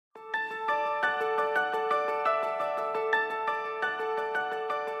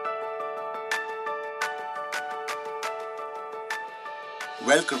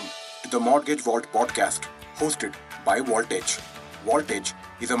Welcome to the Mortgage Vault podcast, hosted by Voltage. Voltage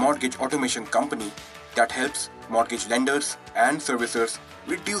is a mortgage automation company that helps mortgage lenders and servicers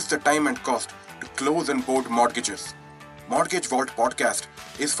reduce the time and cost to close and board mortgages. Mortgage Vault podcast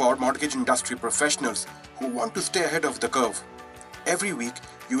is for mortgage industry professionals who want to stay ahead of the curve. Every week,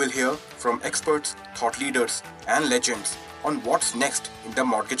 you will hear from experts, thought leaders, and legends on what's next in the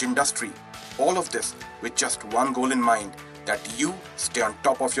mortgage industry. All of this with just one goal in mind, that you stay on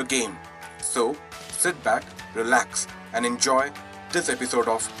top of your game. So, sit back, relax, and enjoy this episode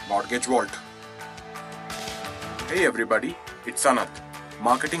of Mortgage Vault. Hey everybody, it's Sanat,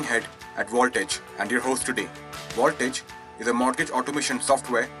 Marketing Head at Voltage, and your host today. Voltage is a mortgage automation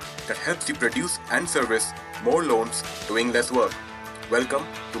software that helps you produce and service more loans doing less work. Welcome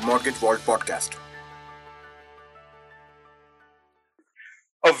to Mortgage Vault podcast.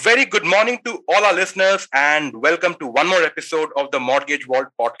 A very good morning to all our listeners and welcome to one more episode of the Mortgage Vault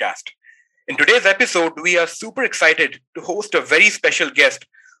podcast. In today's episode, we are super excited to host a very special guest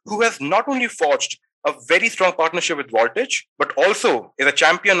who has not only forged a very strong partnership with Voltage, but also is a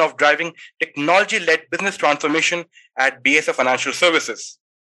champion of driving technology-led business transformation at BSF Financial Services.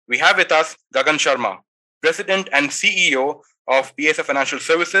 We have with us Gagan Sharma, President and CEO of BSF Financial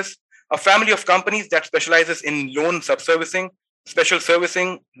Services, a family of companies that specializes in loan subservicing, special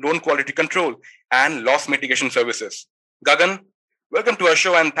servicing, loan quality control, and loss mitigation services. Gagan, welcome to our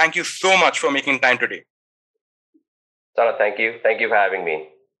show and thank you so much for making time today. Sana, thank you. Thank you for having me.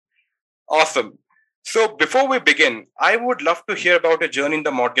 Awesome. So before we begin, I would love to hear about your journey in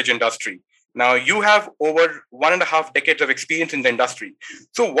the mortgage industry. Now, you have over 1.5 decades of experience in the industry.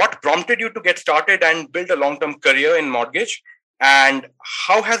 So what prompted you to get started and build a long-term career in mortgage? And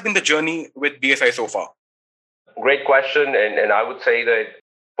how has been the journey with BSI so far? Great question. And I would say that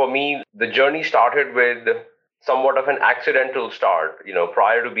for me, the journey started with somewhat of an accidental start.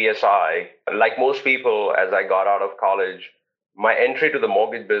 Prior to BSI, like most people, as I got out of college, my entry to the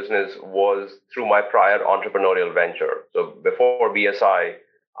mortgage business was through my prior entrepreneurial venture. So before BSI,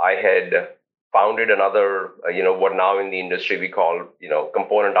 I had founded another, what now in the industry we call,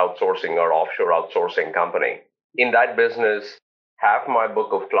 component outsourcing or offshore outsourcing company. In that business, half my book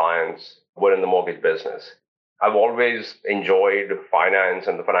of clients were in the mortgage business. I've always enjoyed finance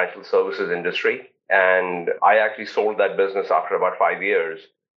and the financial services industry. And I actually sold that business after about 5 years.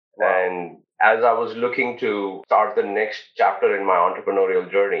 Wow. And as I was looking to start the next chapter in my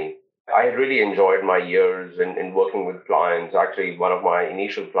entrepreneurial journey, I had really enjoyed my years in working with clients. Actually, one of my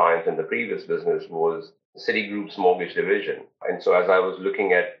initial clients in the previous business was Citigroup's mortgage division. And so as I was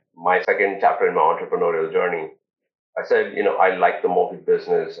looking at my second chapter in my entrepreneurial journey, I said, I like the mortgage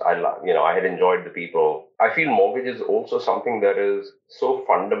business. I had enjoyed the people. I feel mortgage is also something that is so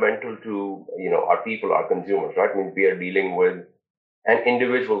fundamental to, our people, our consumers, right? I mean, we are dealing with an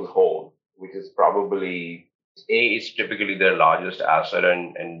individual's home, which is probably, A, it's typically their largest asset,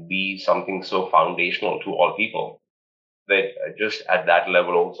 and B, something so foundational to all people that just at that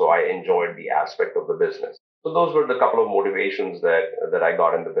level also, I enjoyed the aspect of the business. So those were the couple of motivations that I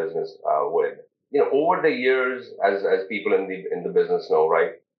got in the business with. Over the years, as people in the business know,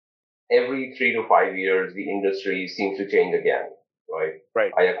 right, every 3 to 5 years, the industry seems to change again, right?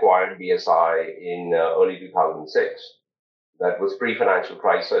 Right. I acquired BSI in early 2006. That was pre-financial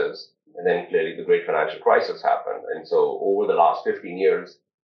crisis. And then clearly the great financial crisis happened. And so over the last 15 years,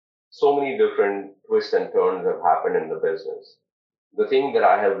 so many different twists and turns have happened in the business. The thing that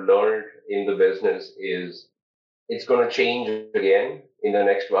I have learned in the business is it's going to change again in the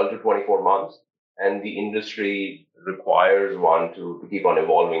next 12 to 24 months. And the industry requires one to keep on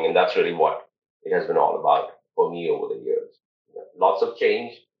evolving. And that's really what it has been all about for me over the years. Lots of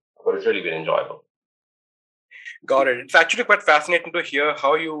change, but it's really been enjoyable. Got it. It's actually quite fascinating to hear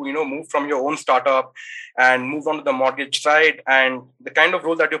how you moved from your own startup and moved on to the mortgage side and the kind of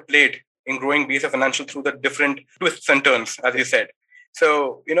role that you played in growing BSF Financial through the different twists and turns, as you said.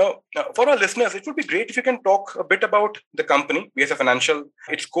 So, for our listeners, it would be great if you can talk a bit about the company, BSF Financial,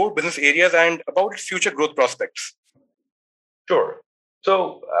 its core business areas, and about its future growth prospects. Sure.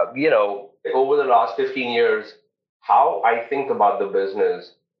 So, over the last 15 years, how I think about the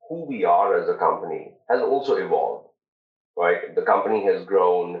business, who we are as a company, has also evolved, right? The company has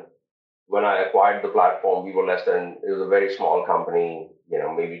grown. When I acquired the platform, it was a very small company,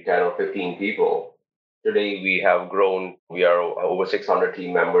 maybe 10 or 15 people. Today, we have grown. We are over 600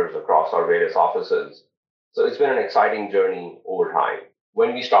 team members across our various offices. So it's been an exciting journey over time.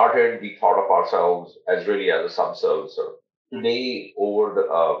 When we started, we thought of ourselves as really as a sub-servicer. Today,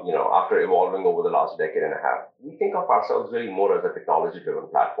 after evolving over the last decade and a half, we think of ourselves really more as a technology-driven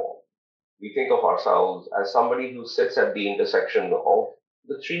platform. We think of ourselves as somebody who sits at the intersection of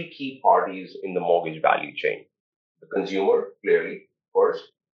the three key parties in the mortgage value chain. The consumer, clearly, first,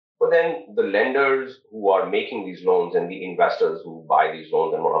 but then the lenders who are making these loans and the investors who buy these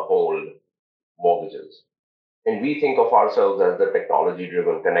loans and want to hold mortgages. And we think of ourselves as the technology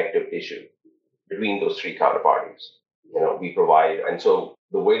driven connective tissue between those three counterparties. We provide, and so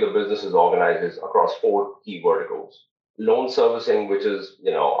the way the business is organized is across four key verticals. Loan servicing, which is,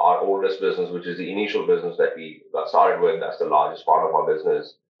 our oldest business, which is the initial business that we got started with. That's the largest part of our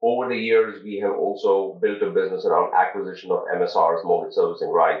business. Over the years, we have also built a business around acquisition of MSRs, mortgage servicing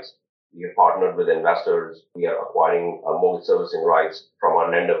rights. We have partnered with investors. We are acquiring mortgage servicing rights from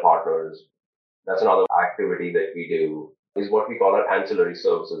our lender partners. That's another activity that we do, is what we call an ancillary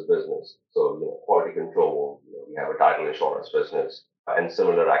services business. So, quality control, we have a title insurance business and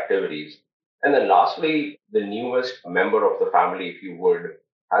similar activities. And then lastly, the newest member of the family, if you would,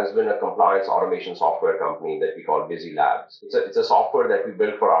 has been a compliance automation software company that we call Busy Labs. It's a software that we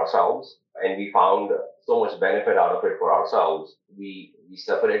built for ourselves, and we found so much benefit out of it for ourselves. We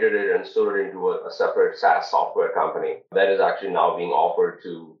separated it and stood it into a separate SaaS software company that is actually now being offered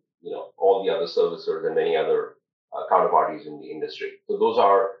to all the other servicers and many other counterparties in the industry. So those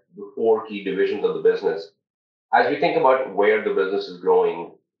are the four key divisions of the business. As we think about where the business is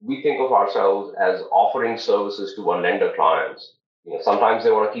growing, we think of ourselves as offering services to our lender clients. Sometimes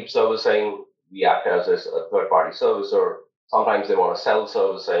they want to keep servicing. We act as a third-party servicer. Sometimes they want to sell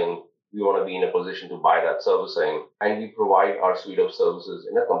servicing. We want to be in a position to buy that servicing, and we provide our suite of services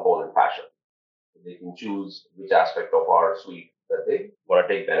in a component fashion. They can choose which aspect of our suite that they want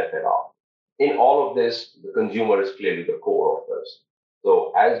to take benefit of. In all of this, the consumer is clearly the core of this.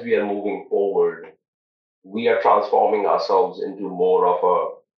 So as we are moving forward, we are transforming ourselves into more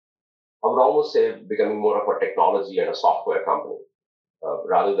of I would almost say becoming more of a technology and a software company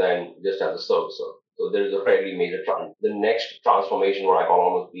rather than just as a servicer. So there is a fairly major trend. The next transformation, what I call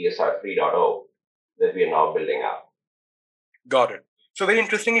almost BSI 3.0, that we are now building out. Got it. So very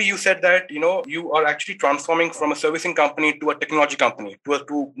interestingly, you said that, you are actually transforming from a servicing company to a technology company,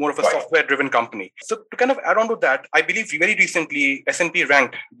 to more of a software-driven company. So to kind of add on to that, I believe very recently, S&P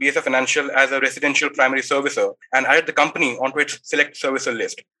ranked BSF Financial as a residential primary servicer and added the company onto its select servicer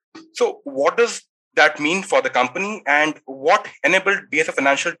list. So what does that mean for the company, and what enabled BSF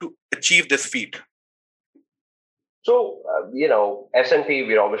Financial to achieve this feat? So, S&P,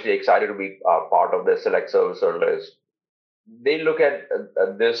 we're obviously excited to be part of the select servicer list. They look at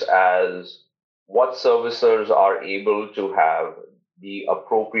this as what servicers are able to have the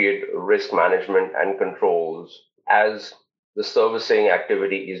appropriate risk management and controls as the servicing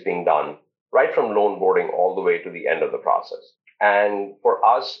activity is being done, right from loan boarding all the way to the end of the process. And for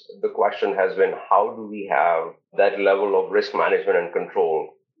us, the question has been, how do we have that level of risk management and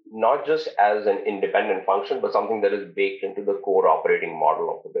control, not just as an independent function, but something that is baked into the core operating model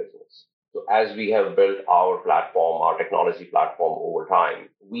of the business? So as we have built our platform, our technology platform over time,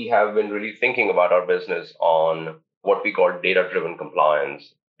 we have been really thinking about our business on what we call data-driven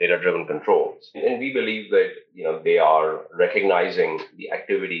compliance, data-driven controls. And we believe that, they are recognizing the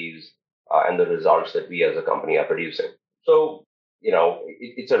activities and the results that we as a company are producing. So,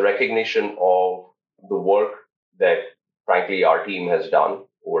 it's a recognition of the work that, frankly, our team has done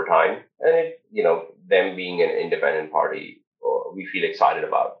over time. And, them being an independent party, we feel excited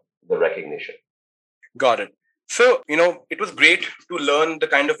about the recognition. Got it. So, it was great to learn the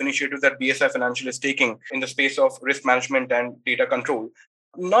kind of initiatives that BSI Financial is taking in the space of risk management and data control.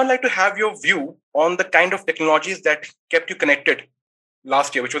 Now I'd like to have your view on the kind of technologies that kept you connected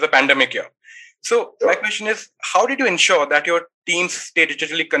last year, which was a pandemic year. So my question is, how did you ensure that your teams stay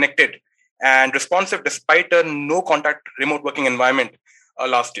digitally connected and responsive despite a no-contact remote working environment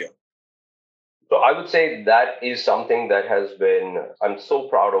last year? So I would say that is something that has been, I'm so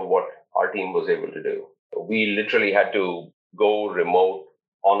proud of what our team was able to do. We literally had to go remote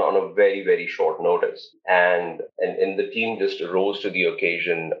on a very, very short notice. And the team just rose to the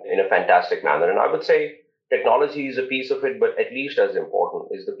occasion in a fantastic manner. And I would say technology is a piece of it, but at least as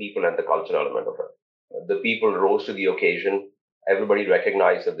important is the people and the culture element of it. The people rose to the occasion. Everybody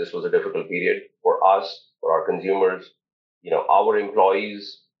recognized that this was a difficult period for us, for our consumers. Our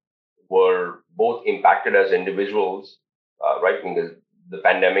employees were both impacted as individuals, right? Because the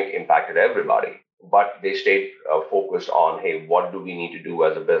pandemic impacted everybody, but they stayed focused on, hey, what do we need to do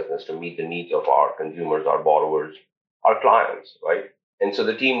as a business to meet the needs of our consumers, our borrowers, our clients, right? And so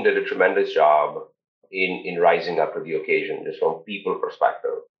the team did a tremendous job in rising up to the occasion, just from people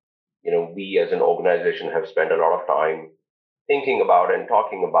perspective. We as an organization have spent a lot of time thinking about and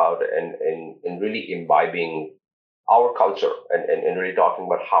talking about and really imbibing our culture and really talking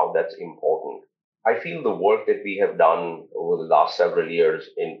about how that's important I feel the work that we have done over the last several years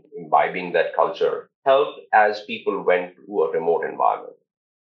in imbibing that culture helped as people went to a remote environment,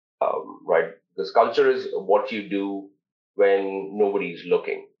 right? Because culture is what you do when nobody's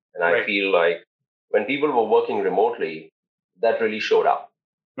looking. And I Right. feel like when people were working remotely, that really showed up.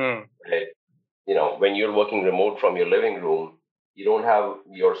 Hmm. Right? When you're working remote from your living room, you don't have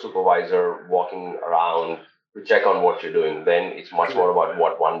your supervisor walking around to check on what you're doing. Then it's much True. more about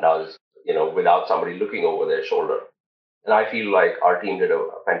what one does, without somebody looking over their shoulder. And I feel like our team did a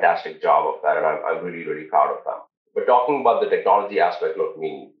fantastic job of that, and I'm really, really proud of them. But talking about the technology aspect, look, I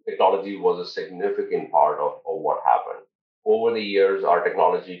mean, technology was a significant part of what happened. Over the years, our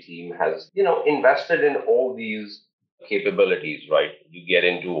technology team has, invested in all these capabilities, right? You get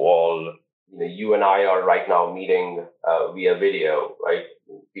into all, you and I are right now meeting via video, right?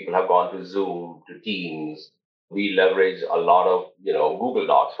 People have gone to Zoom, to Teams. We leverage a lot of, Google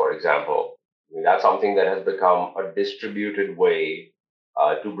Docs, for example. I mean, that's something that has become a distributed way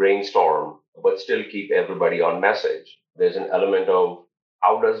to brainstorm, but still keep everybody on message. There's an element of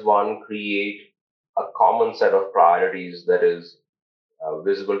how does one create a common set of priorities that is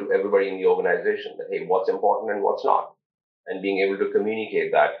visible to everybody in the organization, that, hey, what's important and what's not, and being able to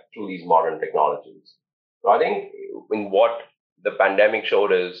communicate that through these modern technologies. So I think in what the pandemic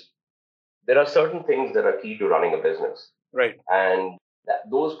showed is there are certain things that are key to running a business. Right. And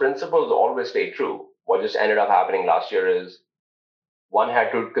those principles always stay true. What just ended up happening last year is one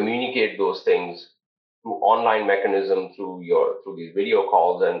had to communicate those things through online mechanism, through these video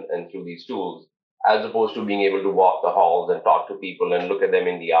calls and through these tools, as opposed to being able to walk the halls and talk to people and look at them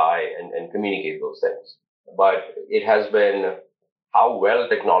in the eye and communicate those things. But it has been how well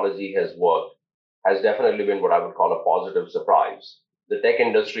technology has worked has definitely been what I would call a positive surprise. The tech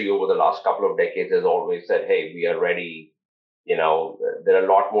industry over the last couple of decades has always said, hey, we are ready. There are a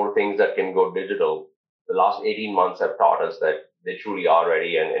lot more things that can go digital. The last 18 months have taught us that they truly are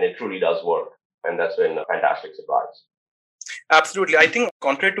ready and it truly does work. And that's been a fantastic surprise. Absolutely. I think,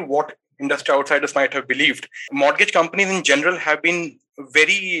 contrary to what industry outsiders might have believed, mortgage companies in general have been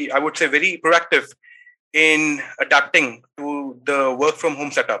very, I would say, very proactive in adapting to the work from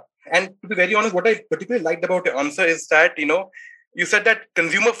home setup. And to be very honest, what I particularly liked about your answer is that, you said that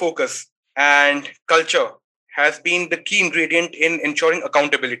consumer focus and culture has been the key ingredient in ensuring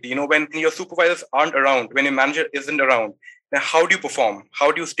accountability. When your supervisors aren't around, when your manager isn't around, then how do you perform?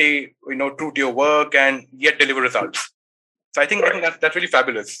 How do you stay, true to your work and yet deliver results? So I think that's really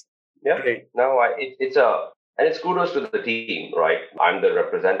fabulous. Yeah. Great. No, it's kudos to the team, right? I'm the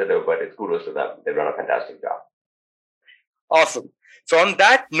representative, but it's kudos to them. They've done a fantastic job. Awesome. So on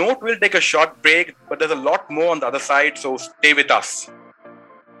that note, we'll take a short break, but there's a lot more on the other side, so stay with us.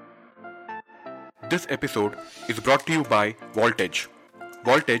 This episode is brought to you by Voltage.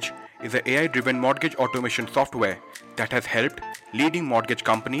 Voltage is an AI-driven mortgage automation software that has helped leading mortgage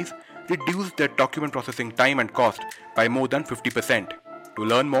companies reduce their document processing time and cost by more than 50%. To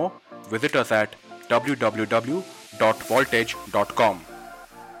learn more, visit us at www.voltage.com.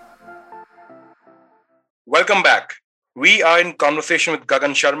 Welcome back. We are in conversation with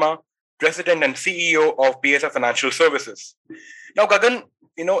Gagan Sharma, President and CEO of BSF Financial Services. Now, Gagan,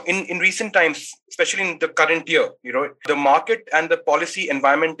 in recent times, especially in the current year, the market and the policy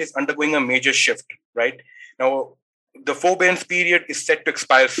environment is undergoing a major shift, right? Now, the forbearance period is set to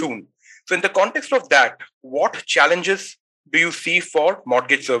expire soon. So in the context of that, what challenges do you see for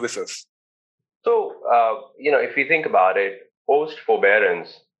mortgage services? So, if you think about it, post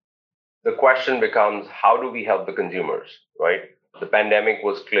forbearance, the question becomes how do we help the consumers, right? The pandemic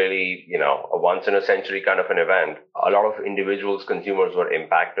was clearly, a once in a century kind of an event. A lot of individuals, consumers were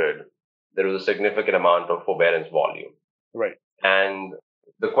impacted. There was a significant amount of forbearance volume. Right. And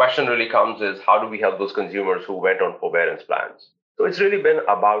the question really comes is how do we help those consumers who went on forbearance plans? So it's really been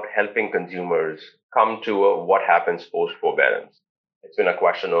about helping consumers come to what happens post forbearance. It's been a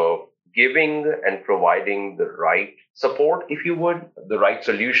question of giving and providing the right support, if you would. The right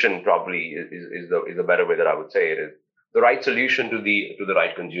solution probably is the better way that I would say it is the right solution to the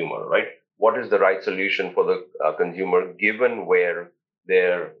right consumer, right? What is the right solution for the consumer given where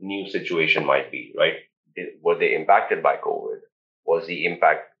their new situation might be, right? Were they impacted by COVID? Was the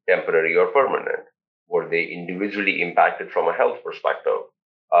impact temporary or permanent? Were they individually impacted from a health perspective?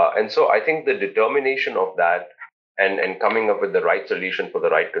 And so I think the determination of that and coming up with the right solution for the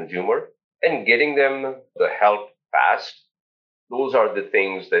right consumer and getting them the help fast, those are the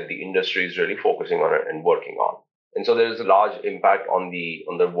things that the industry is really focusing on and working on. And so there's a large impact on the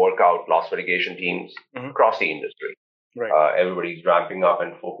workout loss mitigation teams across the industry. Right. Everybody's ramping up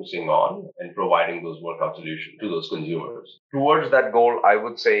and focusing on and providing those workout solutions to those consumers. Towards that goal, I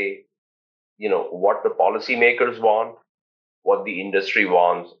would say, what the policymakers want, what the industry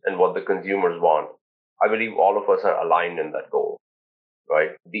wants, and what the consumers want. I believe all of us are aligned in that goal,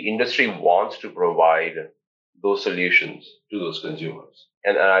 right? The industry wants to provide those solutions to those consumers.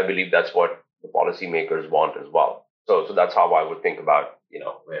 And I believe that's what the policymakers want as well. So that's how I would think about,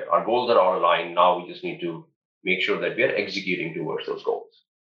 where our goals are all aligned. Now we just need to make sure that we are executing towards those goals.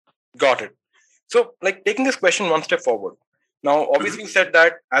 Got it. So, like taking this question one step forward. Now, obviously, you said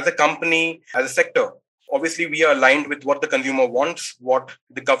that as a company, as a sector, obviously we are aligned with what the consumer wants, what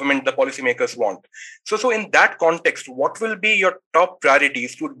the government, the policymakers want. So in that context, what will be your top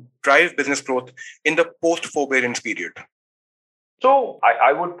priorities to drive business growth in the post-forbearance period? So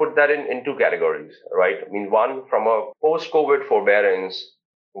I would put that in two categories, right? I mean, one, from a post-COVID forbearance,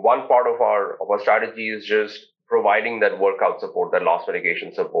 one part of our strategy is just providing that workout support, that loss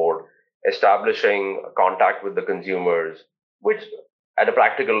mitigation support, establishing contact with the consumers, which at a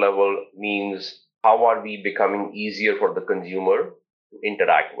practical level means how are we becoming easier for the consumer to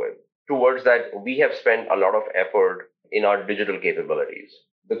interact with. Towards that, we have spent a lot of effort in our digital capabilities.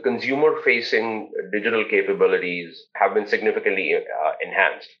 The consumer facing digital capabilities have been significantly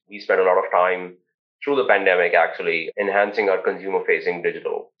enhanced. We spent a lot of time through the pandemic actually enhancing our consumer facing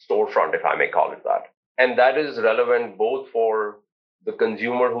digital storefront, if I may call it that. And that is relevant both for the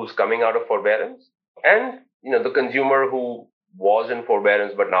consumer who's coming out of forbearance and the consumer who was in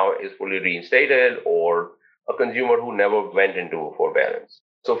forbearance but now is fully reinstated, or a consumer who never went into forbearance.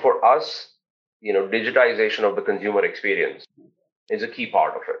 So for us, digitization of the consumer experience is a key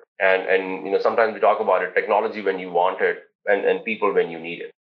part of it. And sometimes we talk about it, technology when you want it and people when you need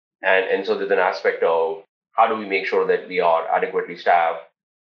it. And so there's an aspect of how do we make sure that we are adequately staffed,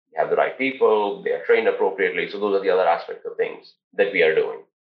 we have the right people, they are trained appropriately. So those are the other aspects of things that we are doing.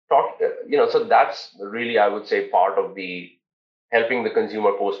 So that's really, I would say, part of the helping the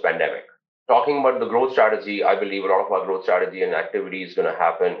consumer post-pandemic. Talking about the growth strategy, I believe a lot of our growth strategy and activity is going to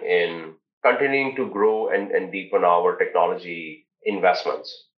happen in continuing to grow and deepen our technology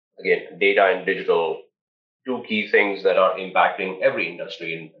investments. Again, data and digital, two key things that are impacting every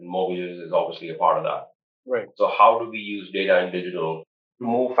industry, and mortgages is obviously a part of that. Right. So how do we use data and digital to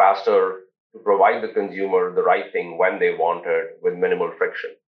move faster, to provide the consumer the right thing when they want it with minimal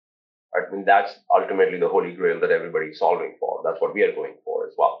friction? I mean, that's ultimately the holy grail that everybody's solving for. That's what we are going for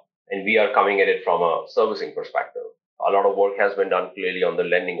as well. And we are coming at it from a servicing perspective. A lot of work has been done clearly on the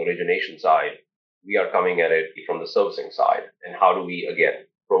lending origination side. We are coming at it from the servicing side. And how do we, again,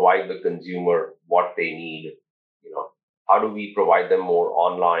 provide the consumer what they need? How do we provide them more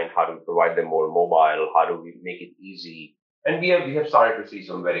online? How do we provide them more mobile? How do we make it easy? And we have started to see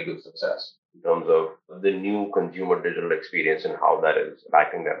some very good success in terms of the new consumer digital experience and how that is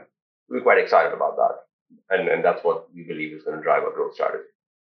impacting them. We're quite excited about that. And that's what we believe is going to drive our growth strategy.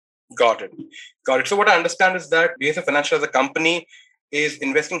 Got it. So what I understand is that BSF Financial as a company is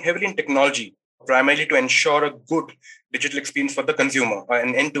investing heavily in technology, primarily to ensure a good digital experience for the consumer,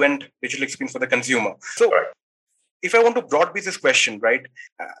 an end-to-end digital experience for the consumer. So if I want to broad base this question, right,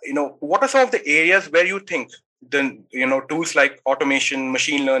 what are some of the areas where you think the, tools like automation,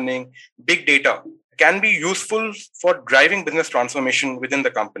 machine learning, big data can be useful for driving business transformation within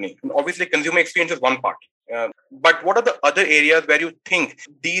the company? And obviously, consumer experience is one part. But what are the other areas where you think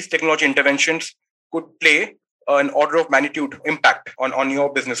these technology interventions could play an order of magnitude impact on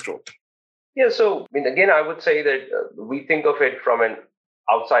your business growth? Yeah, so again, I would say that we think of it from an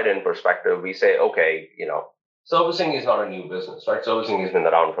outside-in perspective. We say, okay, servicing is not a new business, right? Servicing has been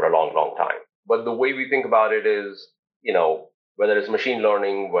around for a long, long time. But the way we think about it is, whether it's machine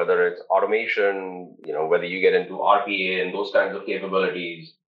learning, whether it's automation, whether you get into RPA and those kinds of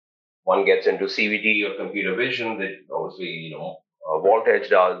capabilities, one gets into CVT or computer vision that obviously, Voltage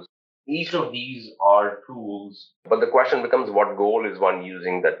does. Each of these are tools, but the question becomes what goal is one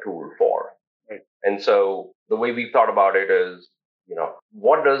using that tool for? Right. And so the way we've thought about it is,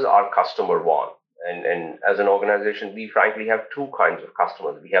 what does our customer want? And as an organization, we frankly have two kinds of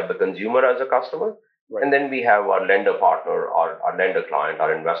customers. We have the consumer as a customer, right, and then we have our lender partner, our lender client,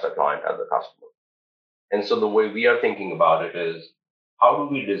 our investor client as a customer. And so the way we are thinking about it is, how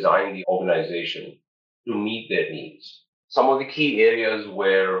do we design the organization to meet their needs? Some of the key areas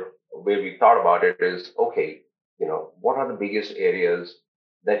where we thought about it is, okay, what are the biggest areas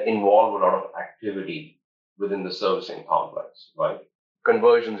that involve a lot of activity within the servicing complex, right?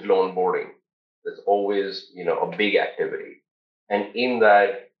 Conversions, loan boarding. There's always, a big activity. And in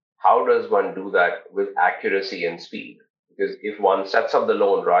that, how does one do that with accuracy and speed? Because if one sets up the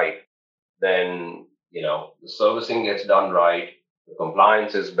loan right, then, the servicing gets done right, the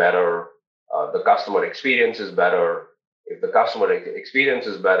compliance is better, the customer experience is better. If the customer experience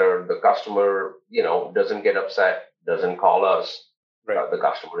is better, the customer, doesn't get upset, doesn't call us, Right. the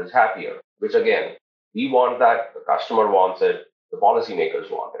customer is happier, which again, we want that, the customer wants it, the policymakers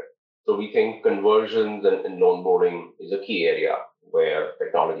want it. So we think conversions and loan boarding is a key area where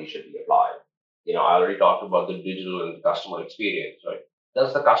technology should be applied. I already talked about the digital and the customer experience, right?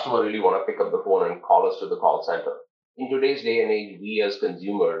 Does the customer really want to pick up the phone and call us to the call center? In today's day and age, we as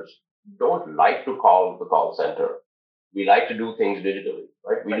consumers don't like to call the call center. We like to do things digitally,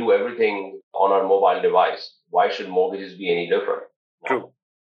 right? We do everything on our mobile device. Why should mortgages be any different? True.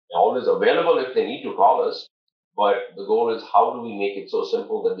 They're always available if they need to call us, but the goal is how do we make it so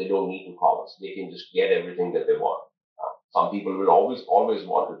simple that they don't need to call us? They can just get everything that they want. Some people will always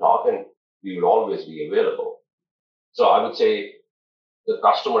want to talk, and we will always be available. So I would say the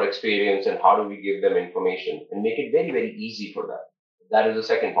customer experience and how do we give them information and make it very, very easy for them. That is the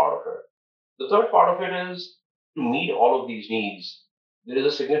second part of it. The third part of it is to meet all of these needs, there is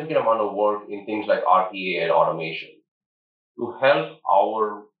a significant amount of work in things like RPA and automation to help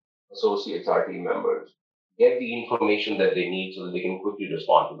our associates, our team members, get the information that they need so that they can quickly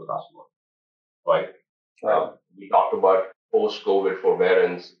respond to the customer, right? We talked about post-COVID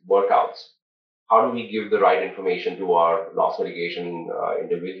forbearance workouts. How do we give the right information to our loss mitigation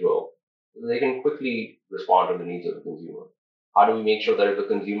individual so they can quickly respond to the needs of the consumer? How do we make sure that if the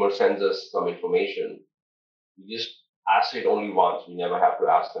consumer sends us some information, we just ask it only once, we never have to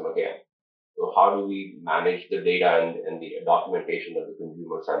ask them again? So how do we manage the data and the documentation that the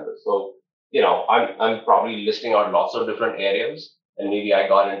consumer sends us? So, I'm probably listing out lots of different areas, and maybe I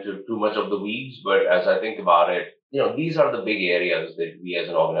got into too much of the weeds, but as I think about it, these are the big areas that we as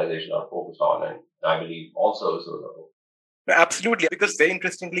an organization are focused on, and I believe also so. Absolutely, because very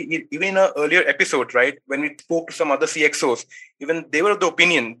interestingly, even in an earlier episode, right, when we spoke to some other CXOs, even they were of the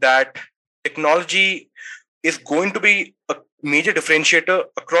opinion that technology is going to be a major differentiator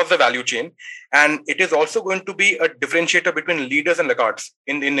across the value chain, and it is also going to be a differentiator between leaders and laggards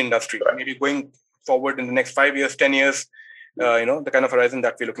in the industry. Right. Maybe going forward in the next 5 years, 10 years, the kind of horizon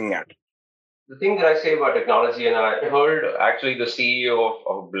that we're looking at. The thing that I say about technology, and I heard actually the CEO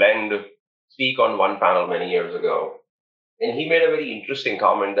of Blend speak on one panel many years ago, and he made a very interesting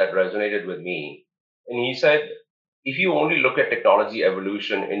comment that resonated with me. And he said, if you only look at technology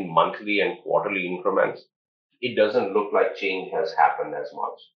evolution in monthly and quarterly increments, it doesn't look like change has happened as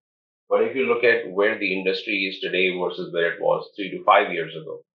much. But if you look at where the industry is today versus where it was 3 to 5 years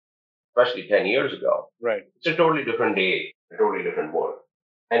ago, especially 10 years ago, right, it's a totally different day, a totally different world.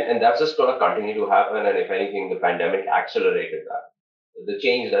 And that's just going to continue to happen. And if anything, the pandemic accelerated that. The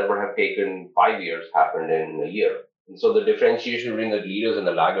change that would have taken 5 years happened in a year. And so the differentiation between the leaders and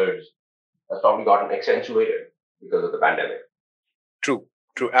the laggards has probably gotten accentuated because of the pandemic.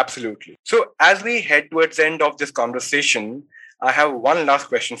 True, absolutely. So as we head towards the end of this conversation, I have one last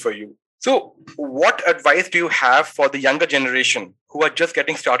question for you. So what advice do you have for the younger generation who are just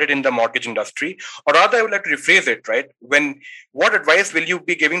getting started in the mortgage industry? Or rather, I would like to rephrase it, right? What advice will you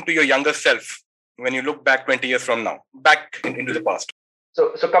be giving to your younger self when you look back 20 years from now, back into the past?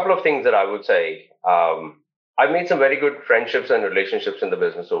 So a couple of things that I would say. I've made some very good friendships and relationships in the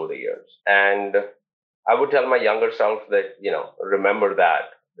business over the years. And I would tell my younger self that, remember that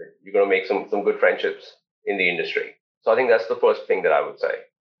you're going to make some good friendships in the industry. So I think that's the first thing that I would say.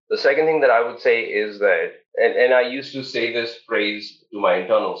 The second thing that I would say is that, and I used to say this phrase to my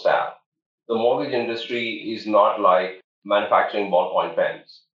internal staff, the mortgage industry is not like manufacturing ballpoint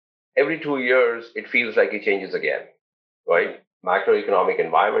pens. Every 2 years, it feels like it changes again, right? Macroeconomic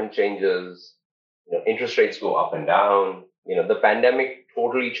environment changes, interest rates go up and down. The pandemic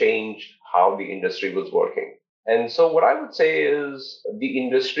totally changed how the industry was working. And so what I would say is the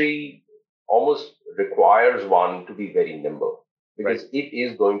industry almost requires one to be very nimble because it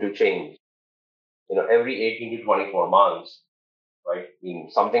is going to change. Every 18 to 24 months, right?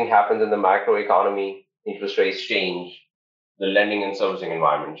 Something happens in the macro economy, interest rates change, the lending and servicing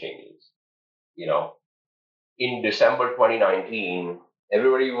environment changes. In December 2019,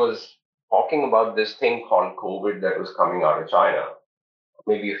 everybody was talking about this thing called COVID that was coming out of China.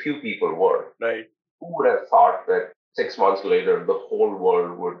 Maybe a few people were. Right. Who would have thought that 6 months later, the whole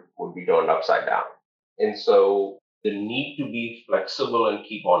world would be turned upside down? And so the need to be flexible and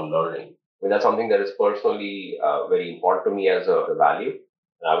keep on learning. That's something that is personally very important to me as a value.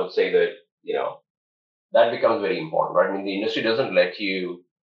 And I would say that, that becomes very important, right? The industry doesn't let you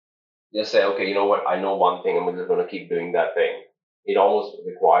just say, okay, you know what, I know one thing, I'm just going to keep doing that thing. It almost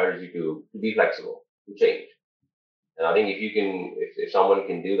requires you to be flexible, to change. And I think if someone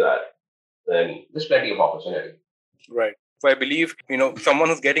can do that, then there's plenty of opportunity. Right. So I believe, someone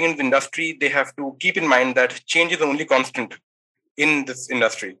who's getting into the industry, they have to keep in mind that change is the only constant in this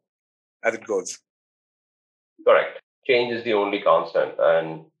industry as it goes. Correct. Change is the only constant.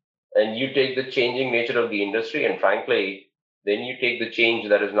 And you take the changing nature of the industry, and frankly, then you take the change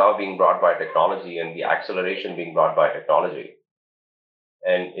that is now being brought by technology and the acceleration being brought by technology.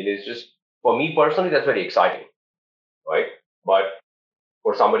 And it is just, for me personally, that's very exciting, right? But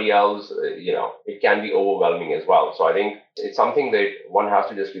for somebody else, it can be overwhelming as well. So I think it's something that one has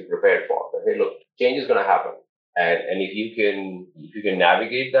to just be prepared for. That, hey, look, change is going to happen, and if you can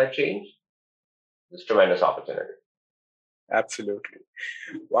navigate that change, there's tremendous opportunity. Absolutely.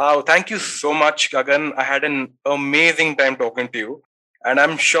 Wow. Thank you so much, Gagan. I had an amazing time talking to you. And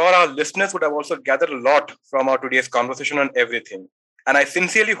I'm sure our listeners would have also gathered a lot from our today's conversation on everything. And I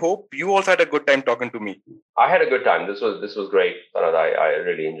sincerely hope you also had a good time talking to me. I had a good time. This was great, Sanad. I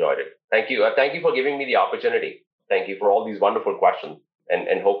really enjoyed it. Thank you. Thank you for giving me the opportunity. Thank you for all these wonderful questions.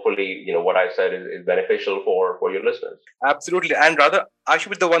 And hopefully, what I said is beneficial for your listeners. Absolutely. And rather, I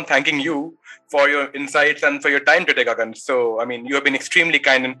should be the one thanking you for your insights and for your time today, Gagan. So, you have been extremely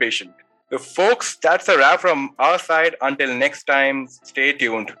kind and patient. So, folks, that's a wrap from our side. Until next time, stay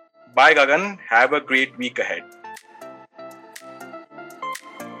tuned. Bye, Gagan. Have a great week ahead.